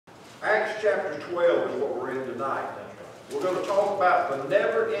Acts chapter 12 is what we're in tonight. We're going to talk about the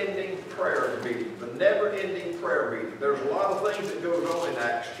never-ending prayer meeting. The never-ending prayer meeting. There's a lot of things that goes on in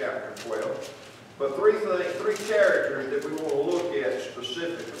Acts chapter 12. But three characters that we want to look at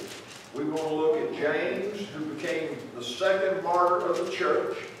specifically. We want to look at James, who became the second martyr of the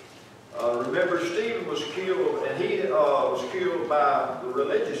church. Remember, Stephen was killed, and he was killed by the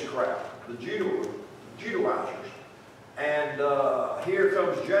religious crowd, the Judaizers. And here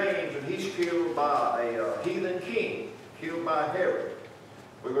comes James, and he's killed by a heathen king, killed by Herod.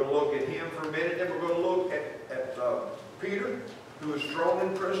 We're going to look at him for a minute, then we're going to look at Peter, who was thrown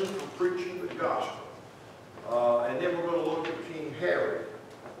in prison for preaching the gospel. And then we're going to look at King Herod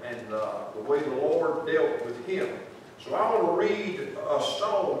and the way the Lord dealt with him. So I want to read a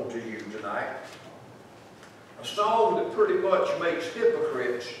song to you tonight. A song that pretty much makes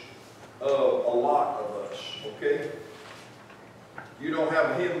hypocrites of a lot of us, okay? You don't have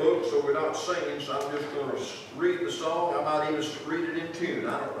a hymn book, so we're not singing, so I'm just going to read the song. I might even read it in tune,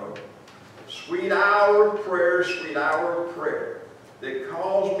 I don't know. Sweet hour of prayer, sweet hour of prayer, that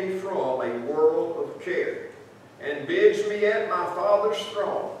calls me from a world of care, and bids me at my Father's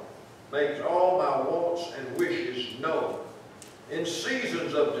throne, makes all my wants and wishes known. In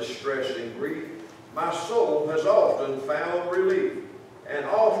seasons of distress and grief, my soul has often found relief, and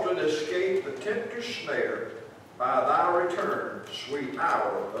often escaped the tempter's snare by thy return, sweet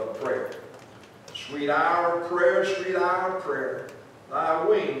hour of prayer. Sweet hour of prayer, sweet hour of prayer, thy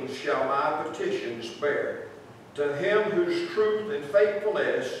wings shall my petitions bear. To him whose truth and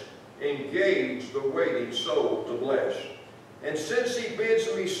faithfulness engage the waiting soul to bless. And since he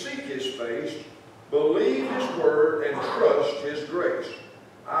bids me seek his face, believe his word and trust his grace,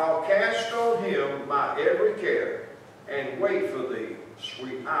 I'll cast on him my every care and wait for thee,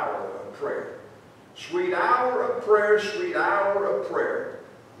 sweet hour of prayer. Sweet hour of prayer, sweet hour of prayer,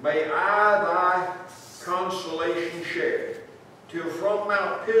 may I thy consolation share, till from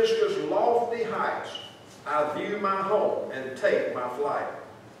Mount Pisgah's lofty heights I view my home and take my flight.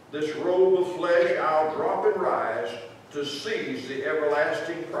 This robe of flesh I'll drop and rise to seize the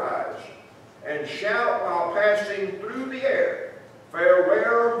everlasting prize, and shout while passing through the air,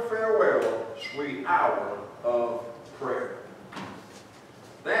 farewell, farewell, sweet hour of prayer.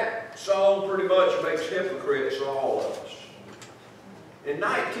 That song pretty much makes hypocrites of all of us. In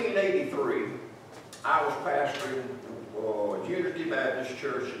 1983, I was pastoring Unity Baptist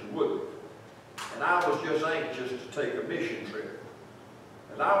Church in Woodland, and I was just anxious to take a mission trip.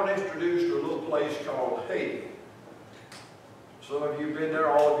 And I was introduced to a little place called Haiti. Some of you have been there,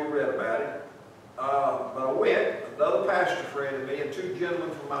 all of you read about it. But I went, another pastor friend and me, and two gentlemen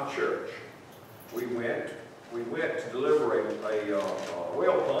from my church. We went to deliver a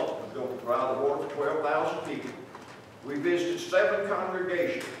well pump that was going to provide the water for 12,000 people. We visited 7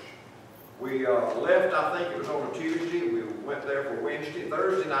 congregations. We left, I think it was on a Tuesday. We went there for Wednesday.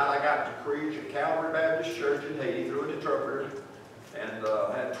 Thursday night, I got to preach at Calvary Baptist Church in Haiti through an interpreter, and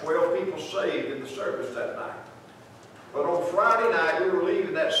had 12 people saved in the service that night. But on Friday night, we were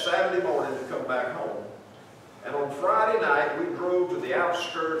leaving that Saturday morning to come back home. And on Friday night, we drove to the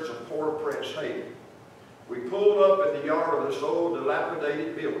outskirts of Port-au-Prince, Haiti. We pulled up in the yard of this old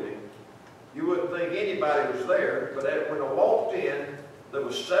dilapidated building. You wouldn't think anybody was there, but when I walked in, there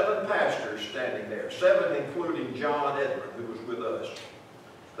was 7 pastors standing there, 7 including John Edmund, who was with us.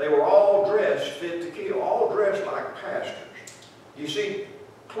 They were all dressed fit to kill, all dressed like pastors. You see,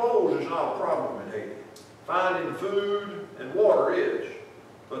 clothes is not a problem in Haiti. Finding food and water is.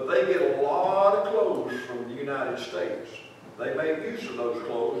 But they get a lot of clothes from the United States. They make use of those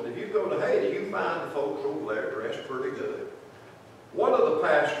clothes. And if you go to Haiti, you find the folks over there dressed pretty good. One of the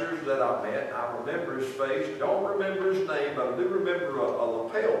pastors that I met, I remember his face, don't remember his name, but I do remember a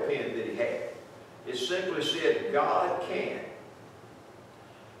lapel pin that he had. It simply said, God can.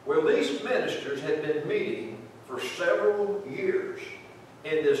 Well, these ministers had been meeting for several years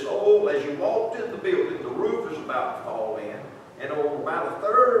in this old, as you walked in the building, the roof was about to fall in, and on about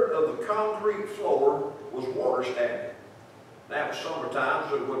 1/3 of the concrete floor was water standing. Now, it was summertime,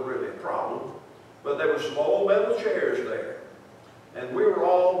 so it wasn't really a problem, but there were some old metal chairs there, and we were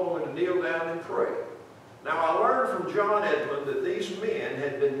all going to kneel down and pray. Now, I learned from John Edmund that these men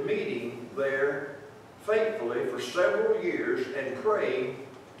had been meeting there faithfully for several years and praying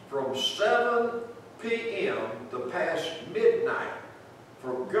from 7 p.m. to past midnight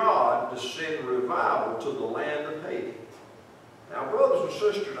for God to send revival to the land of Haiti. Now, brothers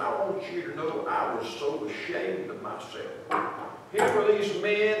and sisters, I want you to know I was so ashamed of myself. Here were these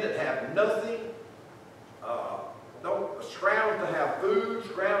men that have nothing, scrounged to have food,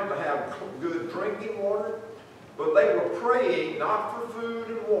 scrounged to have good drinking water. But they were praying not for food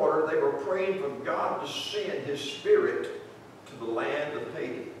and water. They were praying for God to send His Spirit to the land of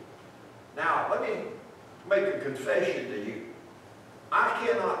Haiti. Now, let me make a confession to you. I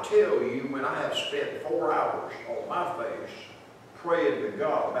cannot tell you when I have spent 4 hours on my face praying to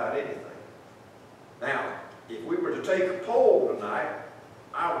God about anything. Now, if we were to take a poll tonight,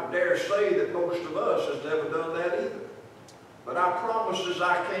 I would dare say that most of us has never done that either. But I promised as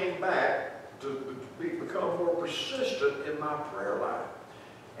I came back to become more persistent in my prayer life.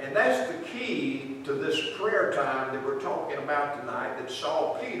 And that's the key to this prayer time that we're talking about tonight that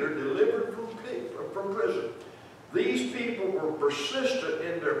saw Peter delivered from prison. These people were persistent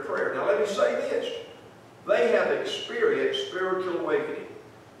in their prayer. Now let me say this. They have experienced spiritual awakening.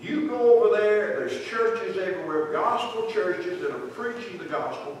 You go over there, there's churches everywhere, gospel churches that are preaching the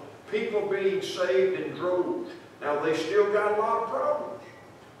gospel, people being saved in droves. Now they still got a lot of problems.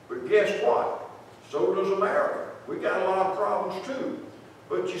 But guess what? So does America. We got a lot of problems too.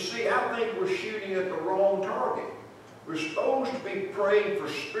 But you see, I think we're shooting at the wrong target. We're supposed to be praying for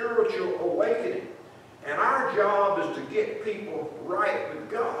spiritual awakening. And our job is to get people right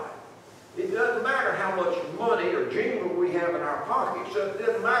with God. It doesn't matter how much money or jingle we have in our pockets. It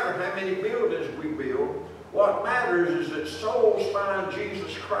doesn't matter how many buildings we build. What matters is that souls find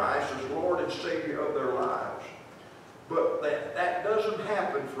Jesus Christ as Lord and Savior of their lives. But that doesn't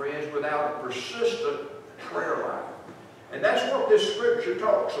happen, friends, without a persistent prayer life. And that's what this scripture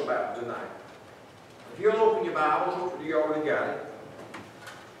talks about tonight. If you'll open your Bibles, hopefully you already got it.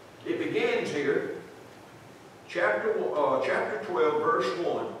 It begins here, chapter 12, verse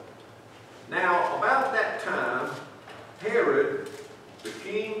 1. Now, about that time, Herod, the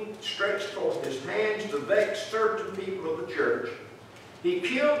king, stretched forth his hands to vex certain people of the church. He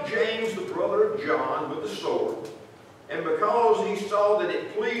killed James, the brother of John, with a sword. And because he saw that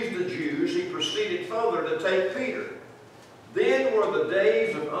it pleased the Jews, he proceeded further to take Peter. Then were the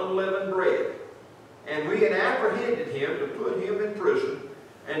days of unleavened bread. And we had apprehended him to put him in prison,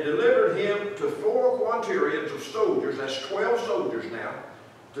 and delivered him to 4 quaternions of soldiers, that's 12 soldiers now,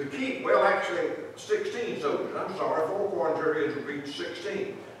 to keep, well actually 16 soldiers, I'm sorry, 4 quaternions would be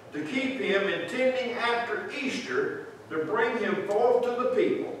 16, to keep him, intending after Easter to bring him forth to the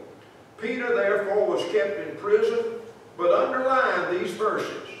people. Peter therefore was kept in prison, but underline these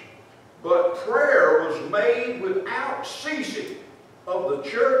verses. But prayer was made without ceasing of the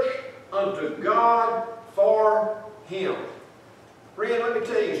church unto God for him. Friend, let me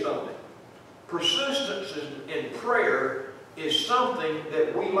tell you something. Persistence in prayer is something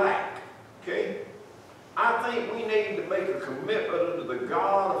that we lack. Okay? I think we need to make a commitment unto the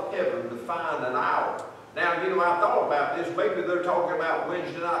God of heaven to find an hour. Now, you know, I thought about this. Maybe they're talking about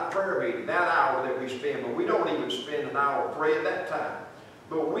Wednesday night prayer meeting, that hour that we spend. But we don't even spend an hour praying that time.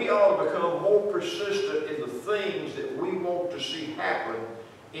 But we ought to become more persistent in the things that we want to see happen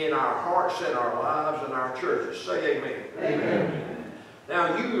in our hearts and our lives and our churches. Say amen. Amen.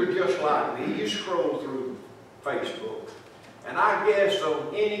 Now, you are just like me. You scroll through Facebook. And I guess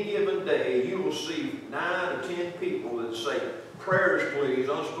on any given day, you will see 9 or 10 people that say, prayers please,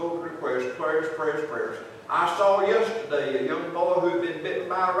 unspoken requests, prayers, prayers, prayers. I saw yesterday a young boy who had been bitten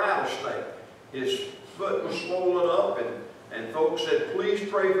by a rattlesnake. His foot was swollen up, and folks said, please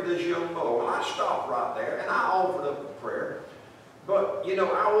pray for this young boy. Well, I stopped right there, and I offered up a prayer. But, you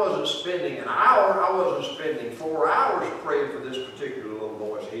know, I wasn't spending an hour, I wasn't spending 4 hours praying for this particular little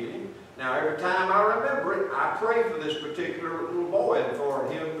boy's healing. Now, every time I remember it, I pray for this particular little boy and for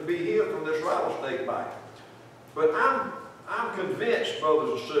him to be healed from this rattlesnake bite. But I'm convinced,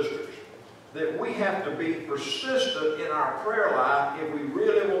 brothers and sisters, that we have to be persistent in our prayer life if we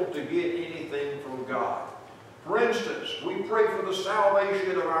really want to get anything from God. For instance, we pray for the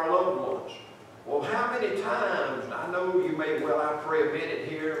salvation of our loved ones. Well, how many times, I know you may, well, I pray a minute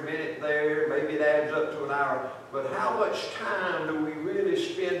here, a minute there, maybe it adds up to an hour, but how much time do we really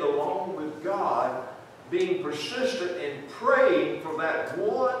spend along with God being persistent in praying for that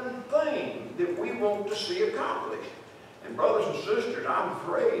one thing that we want to see accomplished? And brothers and sisters, I'm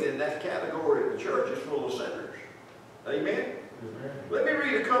afraid in that category the church is full of sinners. Amen? Amen. Let me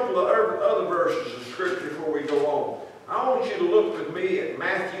read a couple of other verses of Scripture before we go on. I want you to look with me at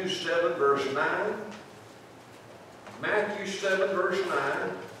Matthew 7, verse 9. Matthew 7, verse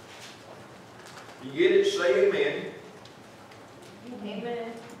 9. You get it? Say amen.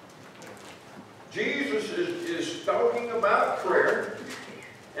 Amen. Jesus is talking about prayer.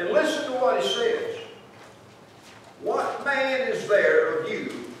 And listen to what he says. What man is there of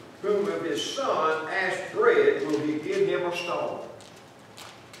you whom if his son asks bread, will he give him a stone?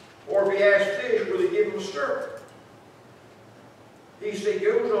 Or if he asks fish, will he give him a serpent? He said,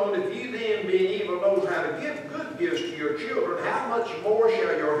 goes on, if ye then, being evil, knows how to give good gifts to your children, how much more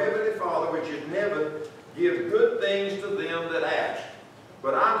shall your heavenly Father, which is in heaven, give good things to them that ask?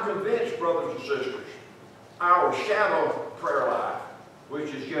 But I'm convinced, brothers and sisters, our shadow prayer life,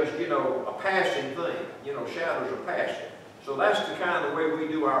 which is just, a passing thing. Shadows are passing. So that's the kind of way we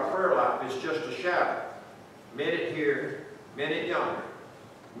do our prayer life. It's just a shadow. Minute here, minute yonder.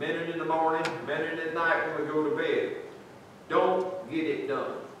 Minute in the morning, minute at night when we go to bed. Don't get it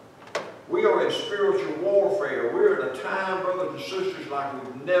done. We are in spiritual warfare. We're in a time, brothers and sisters, like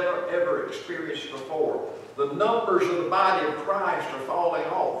we've never, ever experienced before. The numbers of the body of Christ are falling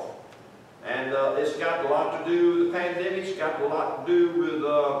off. And it's got a lot to do with the pandemic. It's got a lot to do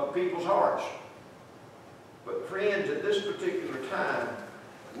with people's hearts. But friends, at this particular time,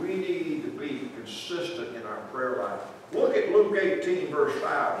 we need to be consistent in our prayer life. Look at Luke 18, verse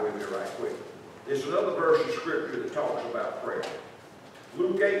 5 with me right quick. It's another verse of Scripture that talks about prayer.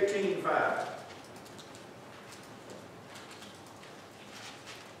 Luke 18, 5.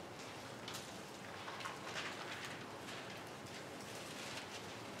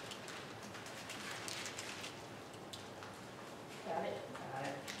 Got it?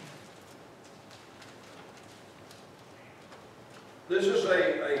 This is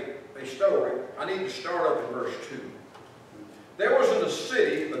a story. I need to start up in verse 2. There was in the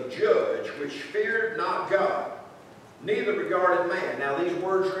city a judge which feared not God, neither regarded man. Now these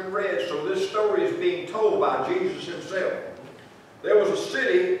words are in red, so this story is being told by Jesus himself. There was a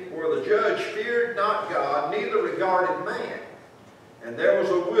city where the judge feared not God, neither regarded man. And there was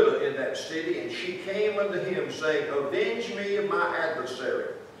a widow in that city, and she came unto him, saying, Avenge me of my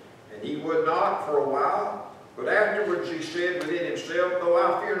adversary. And he would not for a while. But afterwards he said within himself, Though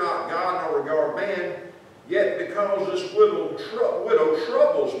I fear not God nor regard man, yet because this widow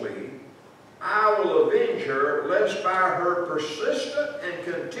troubles me, I will avenge her, lest by her persistent and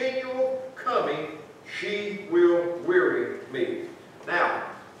continual coming she will weary me. Now,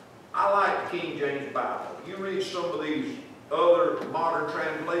 I like the King James Bible. You read some of these other modern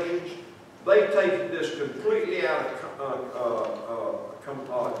translations, they've taken this completely out of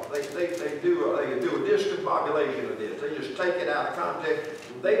they do a discombobulation of this. They just take it out of context.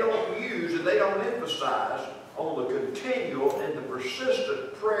 They don't use and they don't emphasize on the continual and the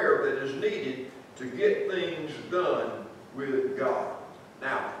persistent prayer that is needed to get things done with God.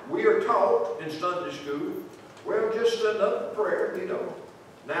 Now, we are taught in Sunday school, well, just another prayer,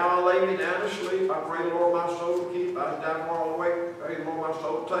 Now I lay me down to sleep. I pray the Lord my soul to keep. I was down all the way. Pray the Lord my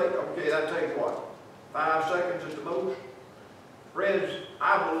soul to take. Okay, that takes what? 5 seconds at the most? Friends,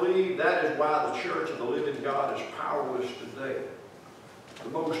 I believe that is why the Church of the Living God is powerless today. The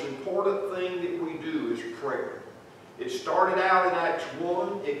most important thing that we do is prayer. It started out in Acts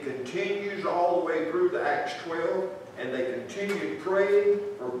 1. It continues all the way through to Acts 12. And they continued praying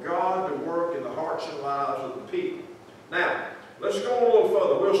for God to work in the hearts and lives of the people. Now, let's go a little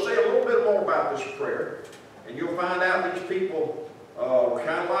further. We'll say a little bit more about this prayer. And you'll find out these people are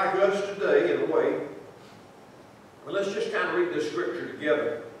kind of like us today in a way. But let's just kind of read this scripture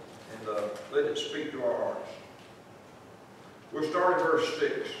together and let it speak to our hearts. We'll start in verse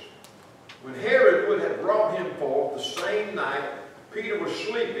 6. When Herod would have brought him forth the same night, Peter was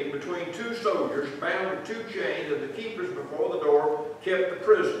sleeping between two soldiers, bound with 2 chains, and the keepers before the door kept the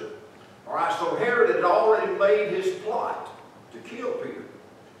prison. All right, so Herod had already made his plot to kill Peter.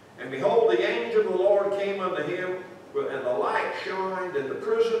 And behold, the angel of the Lord came unto him, and the light shined in the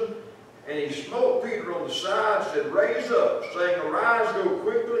prison. And he smote Peter on the side, said, Raise up, saying, Arise, go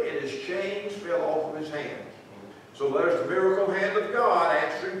quickly, and his chains fell off of his hands. So there's the miracle hand of God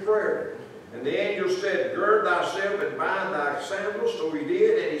answering prayer. And the angel said, Gird thyself and bind thy sandals. So he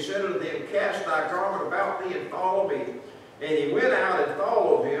did, and he said unto them, Cast thy garment about thee and follow me. And he went out and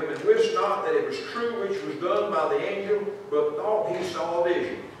followed him, and wist not that it was true which was done by the angel, but thought he saw a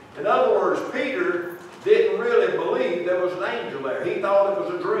vision. In other words, Peter didn't really believe there was an angel there. He thought it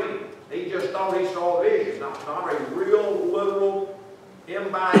was a dream. He just thought he saw a vision, not a real, literal,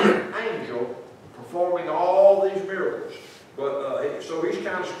 embodied angel performing all these miracles. But so he's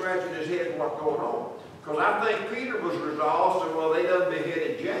kind of scratching his head what's going on. Because I think Peter was resolved, so well, they done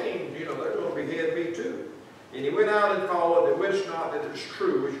beheaded James, they're going to behead me too. And he went out and followed, and wist not that it was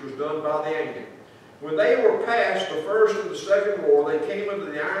true, which was done by the angel. When they were past the first and the second wall, they came unto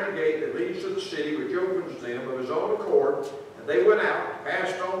the iron gate that leads to the city, which opens them of his own accord. And they went out,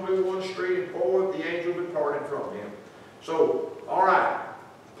 passed on through one street, and forth the angel departed from him. So, all right,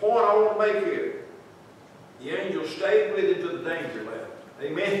 the point I want to make here, the angel stayed with him to the danger left.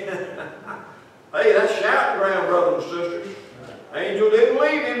 Amen. Hey, that's shouting ground, brothers and sisters. Angel didn't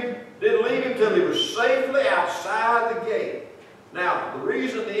leave him till he was safely outside the gate. Now, the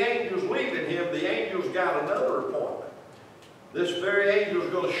reason the angel's leaving him, the angel's got another appointment. This very angel is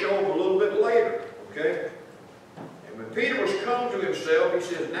going to show him a little bit later, okay? And when Peter was come to himself, he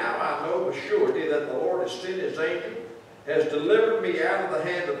says, now I know with surety that the Lord has sent his angel, has delivered me out of the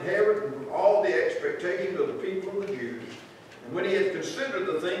hand of Herod and from all the expectations of the people of the Jews. And when he had considered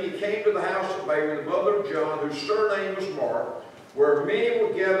the thing, he came to the house of Mary, the mother of John, whose surname was Mark, where many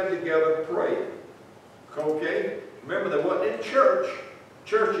were gathered together praying. Okay? Remember, they wasn't in church.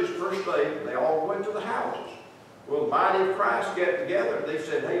 Churches, first they all went to the houses. Well, the body of Christ got together and they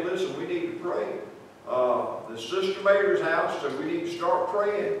said, hey, listen, we need to pray. The Sister Mary's house said, we need to start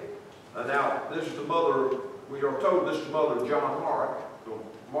praying. Now, this is the mother, we are told this is the mother of John Mark, the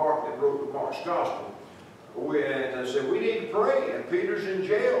Mark that wrote the Mark's Gospel. And they said, we need to pray. And Peter's in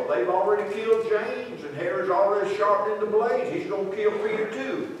jail. They've already killed James, and Herod's already sharpened the blade. He's going to kill Peter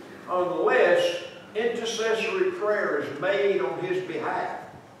too, unless intercessory prayer is made on his behalf.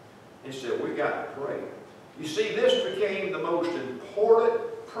 He said, we got to pray. You see, this became the most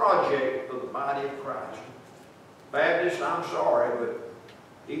important project of the body of Christ. Baptists, I'm sorry, but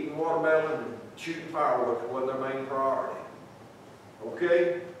eating watermelon and shooting fireworks wasn't their main priority.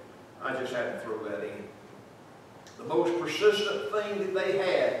 Okay? I just had to throw that in. The most persistent thing that they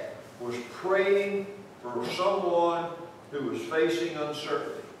had was praying for someone who was facing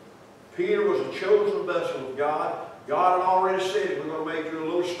uncertainty. Peter was a chosen vessel of God. God had already said, we're going to make you a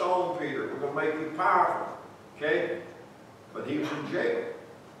little stone, Peter. We're going to make you powerful. Okay? But he was in jail.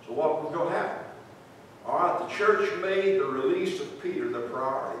 So what was going to happen? All right, the church made the release of Peter the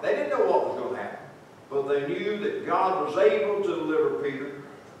priority. They didn't know what was going to happen. But they knew that God was able to deliver Peter.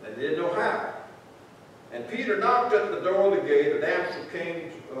 They didn't know how. And Peter knocked at the door of the gate. A damsel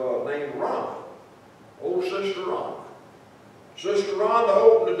came named Rhonda. Old Sister Rhonda. Sister Rhonda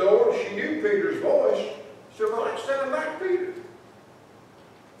opened the door. She knew Peter's voice. She said, well, let's send him back, Peter.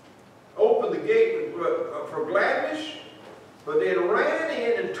 Opened the gate for gladness, but then ran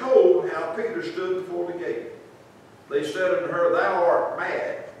in and told how Peter stood before the gate. They said unto her, thou art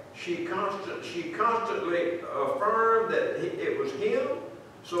mad. She constantly affirmed that it was him.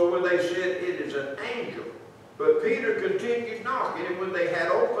 So when they said, it is an angel. But Peter continued knocking, and when they had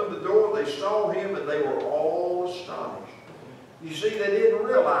opened the door, they saw him, and they were all astonished. You see, they didn't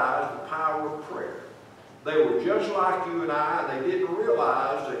realize the power of prayer. They were just like you and I. They didn't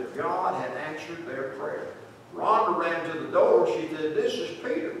realize that God had answered their prayer. Rhonda ran to the door. She said, this is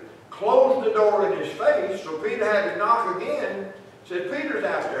Peter. Closed the door in his face, so Peter had to knock again. Said, Peter's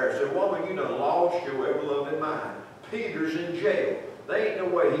out there. Said, woman, you done lost your ever-loving mind. Peter's in jail. There ain't no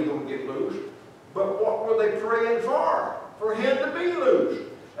way he's going to get loose. But what were they praying for? For him to be loose.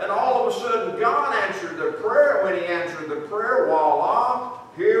 And all of a sudden, God answered their prayer. When he answered the prayer, voila,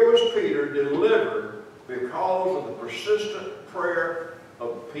 here was Peter delivered because of the persistent prayer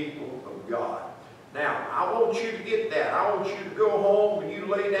of the people of God. Now, I want you to get that. I want you to go home when you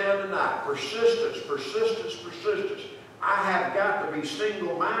lay down tonight. Persistence, persistence, persistence. I have got to be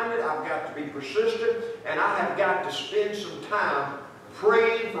single-minded. I've got to be persistent. And I have got to spend some time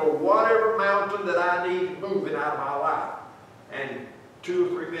praying for whatever mountain that I need moving out of my life. And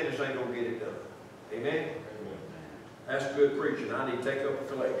 2 or 3 minutes ain't going to get it done. Amen? Amen. That's good preaching. I need to take up a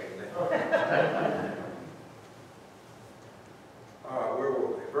collection now. All right, where were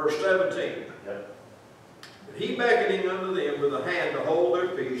we? Verse 17. Yep. But he beckoning unto them with a hand to hold their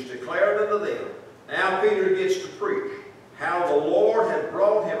peace, declared unto them. Now Peter gets to preach how the Lord had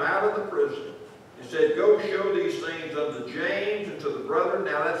brought him out of the prison. He said, go show these things unto James and to the brethren.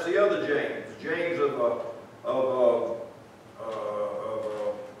 Now that's the other James. James of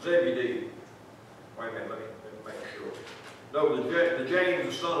Zebedee. Wait a minute, let me make sure. No, the James,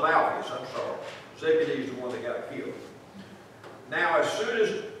 the son of Alphaeus, I'm sorry. Zebedee is the one that got killed. Now, as soon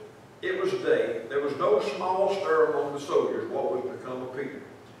as it was day, there was no small stir among the soldiers what was become of Peter.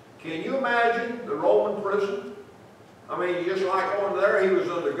 Can you imagine the Roman prison? I mean, just like on there, he was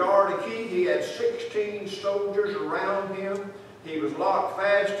under guard and key. He had 16 soldiers around him. He was locked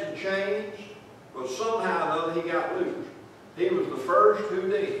fast in chains, but somehow or another he got loose. He was the first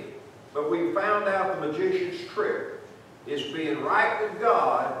Houdini. But we found out the magician's trick is being right with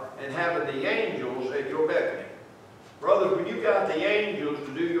God and having the angels at your beckoning. Brothers, when you got the angels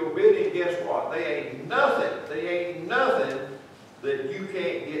to do your bidding, guess what? They ain't nothing that you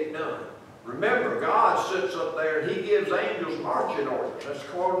can't get done. Remember, God sits up there and he gives angels marching orders. That's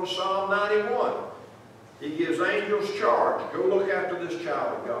according to Psalm 91. He gives angels charge. Go look after this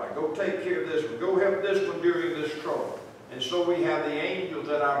child of God. Go take care of this one. Go help this one during this trouble. And so we have the angels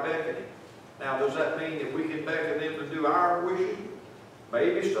at our beckoning. Now, does that mean that we can beckon them to do our wishing?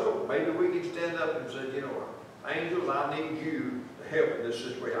 Maybe so. Maybe we can stand up and say, you know, angels, I need you help in this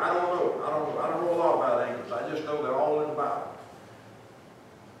situation. I don't know. I don't know a lot about angels. I just know they're all in the Bible.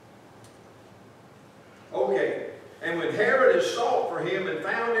 Okay. And when Herod had sought for him and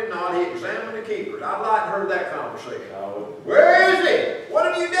found him not, he examined the keepers. I'd like to heard that conversation. Where is he? What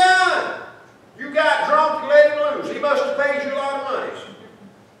have you done? You got drunk and let him loose. He must have paid you a lot of money.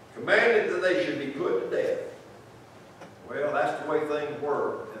 Commanded that they should be put to death. Well, that's the way things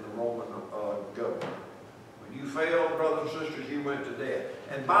were in the Roman government. When you failed, brothers and sisters, you went to death.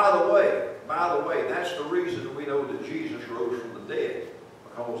 And by the way, that's the reason we know that Jesus rose from the dead.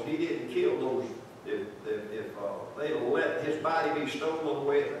 Because he didn't kill those. If they'd let his body be stolen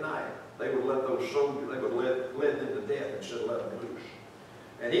away at the night, they would let those soldiers, they would let them to death instead of letting them loose.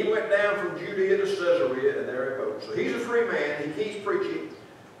 And he went down from Judea to Caesarea, and there he goes. So he's a free man. He keeps preaching.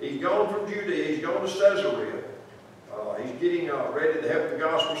 He's gone from Judea. He's gone to Caesarea. He's getting ready to help the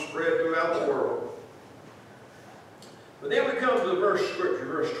gospel spread throughout the world. But then we come to the verse of Scripture,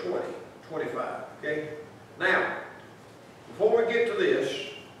 verse 20, 25. Okay? Now, before we get to this,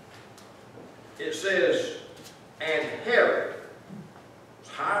 it says, and Herod was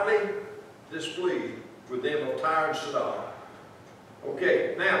highly displeased with them of Tyre and Sidon.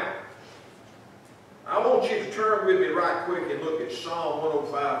 Okay, now, I want you to turn with me right quick and look at Psalm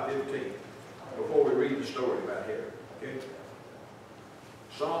 105:15 before we read the story about Herod. Okay?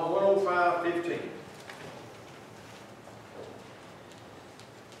 Psalm 105:15.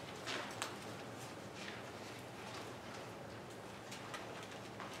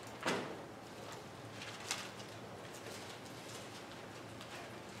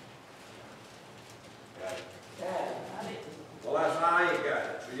 Well, I ain't got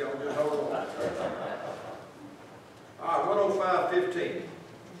it, so y'all just hold on. All right, 105:15.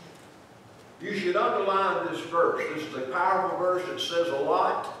 You should underline this verse. This is a powerful verse. It says a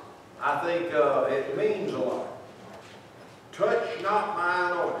lot. I think it means a lot. Touch not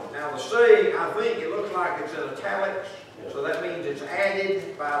my anointing. Now the saying, I think it looks like it's in italics, so that means it's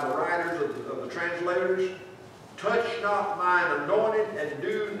added by the writers of the translators. Touch not mine anointed, and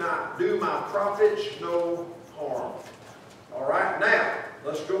do not do my prophets no harm. All right, now,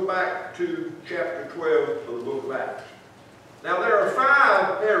 let's go back to chapter 12 of the book of Acts. Now, there are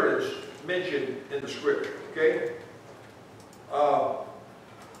 5 Herods mentioned in the Scripture, okay?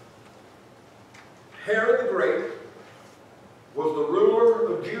 Herod the Great was the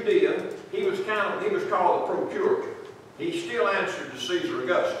ruler of Judea. He was called the procurator. He still answered to Caesar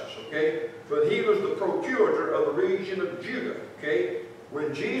Augustus, okay? But he was the procurator of the region of Judah, okay?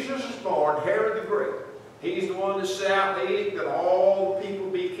 When Jesus is born, Herod the Great, he's the one that set out the edict that all the people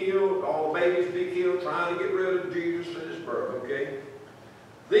be killed, all the babies be killed, trying to get rid of Jesus at his birth, okay?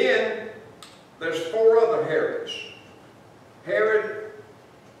 Then, there's 4 other Herods. Herod,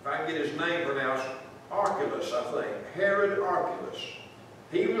 if I can get his name pronounced, Archelaus, I think. Herod Archelaus.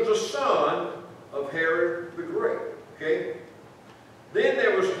 He was a son of Herod the Great, okay? Then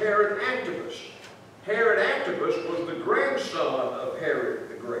there was Herod Antipas. Herod Antipas was the grandson of Herod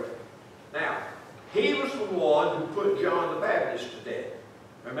the Great. Now, he was the one who put John the Baptist to death.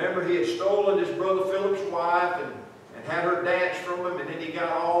 Remember, he had stolen his brother Philip's wife and had her dance from him, and then he got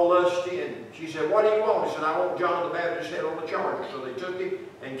all lusty, and she said, what do you want? He said, I want John the Baptist's head on the charger. So they took him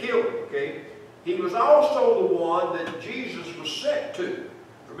and killed him, okay? He was also the one that Jesus was sent to.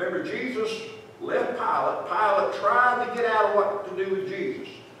 Remember, Jesus left Pilate. Pilate tried to get out of what to do with Jesus.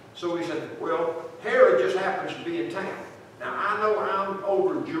 So he said, well, Herod just happens to be in town. Now, I know I'm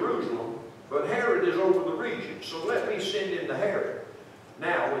over Jerusalem, but Herod is over the region, so let me send him to Herod.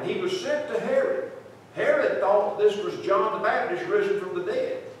 Now, when he was sent to Herod, Herod thought this was John the Baptist risen from the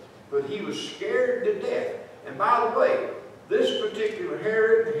dead, but he was scared to death. And by the way, this particular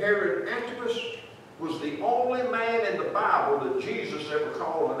Herod, Herod Antipas, was the only man in the Bible that Jesus ever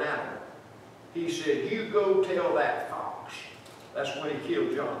called an animal. He said, you go tell that fox. That's when he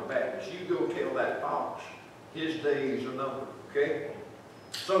killed John the Baptist. You go tell that fox. His days are numbered, okay?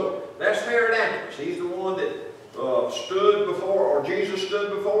 So, that's Herod Antipas. He's the one that stood before, or Jesus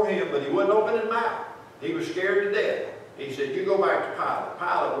stood before him, but he wouldn't open his mouth. He was scared to death. He said, you go back to Pilate.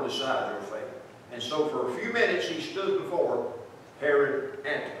 Pilate will decide your fate. And so for a few minutes, he stood before Herod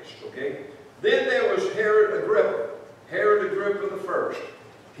Antipas, okay? Then there was Herod Agrippa. Herod Agrippa the first.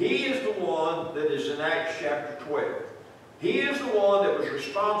 He is the one that is in Acts chapter 12. He is the one that was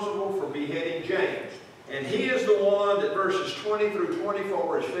responsible for beheading James. And he is the one that verses 20 through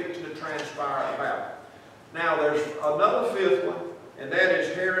 24 is fixing to transpire about. Now there's another 5th one, and that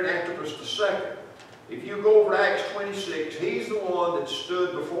is Herod Antipas II. If you go over to Acts 26, he's the one that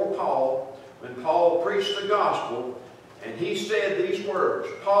stood before Paul when Paul preached the gospel, and he said these words,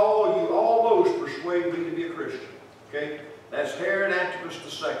 Paul, you almost persuade me to be a Christian. Okay? That's Herod Antipas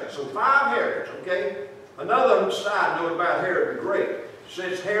II. So 5 Herods, okay? Another side note about Herod the Great.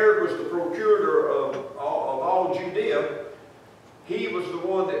 Since Herod was the procurator of all Judea, he was the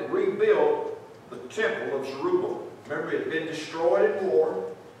one that rebuilt the temple of Zerubbabel. Remember, it had been destroyed in war,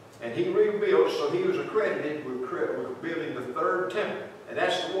 and he rebuilt, so he was accredited with building the 3rd temple. And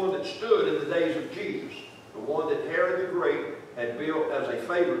that's the one that stood in the days of Jesus, the one that Herod the Great had built as a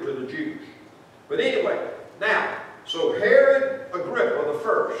favor to the Jews. But anyway, now, so Herod Agrippa the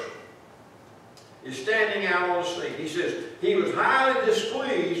first is standing out on the scene. He says, he was highly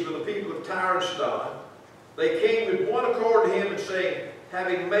displeased with the people of Tyre and Sidon. They came with one accord to him and saying,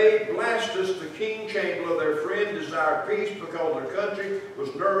 having made Blastus the king chamberlain, their friend desired peace because their country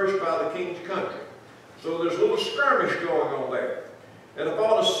was nourished by the king's country. So there's a little skirmish going on there. And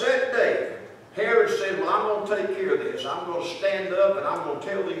upon a set day, Herod said, well, I'm going to take care of this. I'm going to stand up and I'm going to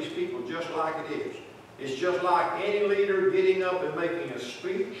tell these people just like it is. It's just like any leader getting up and making a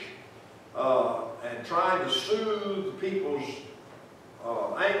speech and trying to soothe the people's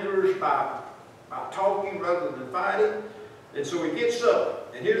angers by talking rather than fighting. And so he gets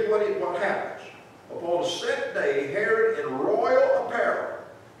up, and here's what happens. Upon a set day, Herod in royal apparel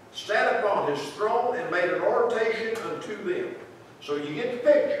sat upon his throne and made an oration unto them. So you get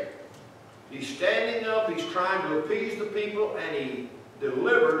the picture. He's standing up, he's trying to appease the people, and he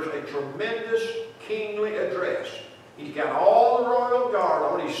delivers a tremendous kingly address. He's got all the royal guard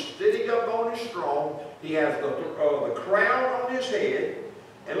on, he's sitting up on his throne, he has the crown on his head,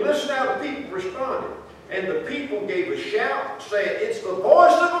 and listen how the people responded. And the people gave a shout, saying, it's the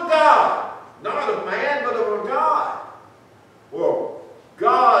voice of a God, not of man, but of a God. Well,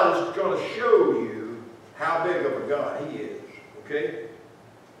 God is going to show you how big of a God he is, okay?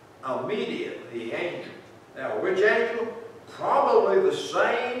 Immediately, the angel. Now, which angel? Probably the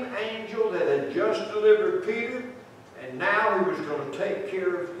same angel that had just delivered Peter, and now he was going to take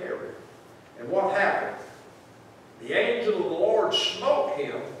care of Herod. And what happened? The angel of the Lord smote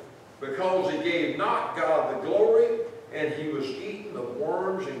him because he gave not God the glory, and he was eaten of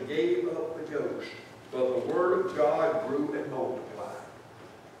worms and gave up the ghost. But the word of God grew and multiplied.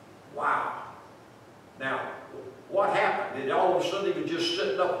 Wow. Now, what happened? Did all of a sudden he was just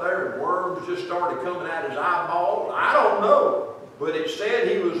sitting up there and worms just started coming out his eyeballs? I don't know. But it said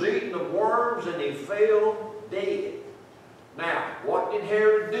he was eaten of worms and he fell dead. Now, what did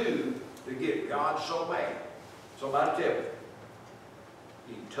Herod do to get God so mad? Somebody tell me.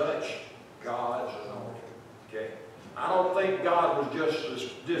 He touched God's anointing. Okay? I don't think God was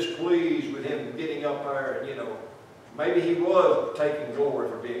just displeased with him getting up there and, you know, maybe he was taking glory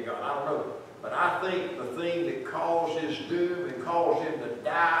for being God. I don't know. But I think the thing that caused his doom and caused him to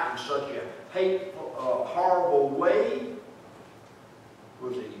die in such a hateful, horrible way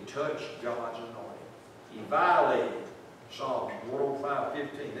was that he touched God's anointing. He violated Psalms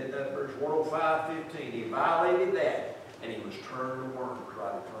 105:15. Isn't that verse 105:15? He violated that, and he was turned to worm to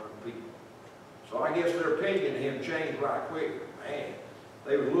try to turn people. So I guess their opinion of him changed right quick. Man,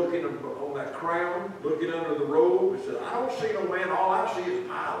 they were looking on that crown, looking under the robe, and said, I don't see no man, all I see is a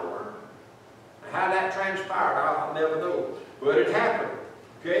pile of worms. How that transpired, I'll never know. But it happened,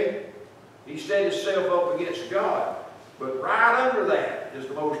 okay? He set himself up against God. But right under that is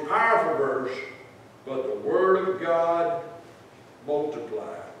the most powerful verse, but the word of God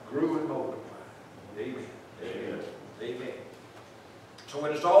multiplied, grew and multiplied. Amen. Amen. Amen. So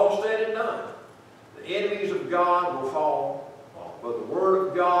when it's all said and done, the enemies of God will fall, but the word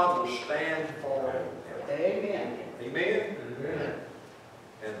of God will stand forever. Amen. Amen. Amen.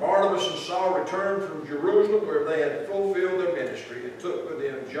 And Barnabas and Saul returned from Jerusalem, where they had fulfilled their ministry, and took with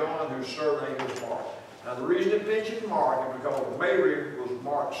them John, whose surname was Mark. Now the reason it mentioned Mark is because Mary was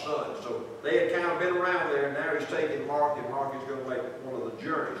Mark's son. So they had kind of been around there, and now he's taking Mark, and Mark is going to make one of the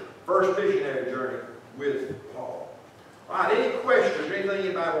journeys. First missionary journey with Paul. All right, any questions, anything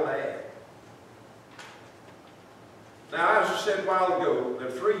anybody want to add? Now, as I said a while ago, there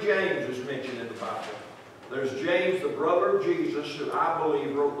are 3 Jameses mentioned in the Bible. There's James, the brother of Jesus, who I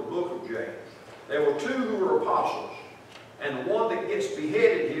believe wrote the book of James. There were 2 who were apostles. And the one that gets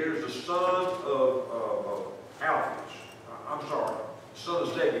beheaded here is the son of Alphaeus. I'm sorry, the son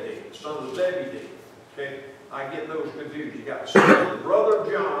of Zebedee. The son of Zebedee. Okay? I get those confused. You got the brother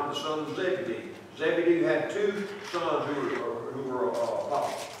of John, the son of Zebedee. Zebedee had 2 sons who were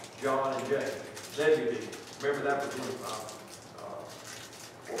apostles, John and James. Zebedee. Remember that was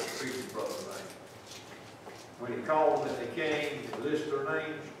what was Peter's brother's name? When he called them and they came, he listed their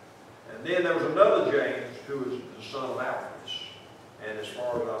names. And then there was another James who was the son of Alphaeus. And as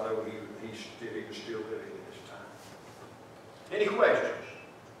far as I know, he was still living at this time. Any questions?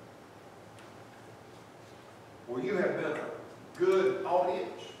 Well, you have been good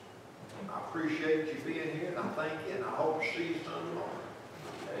audience. I appreciate you being here, and I thank you, and I hope to see you Sunday morning.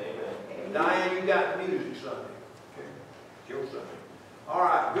 Amen. Diane, you got the music Sunday. Okay. It's your Sunday. All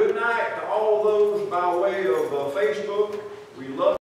right. Good night to all those by way of Facebook. We love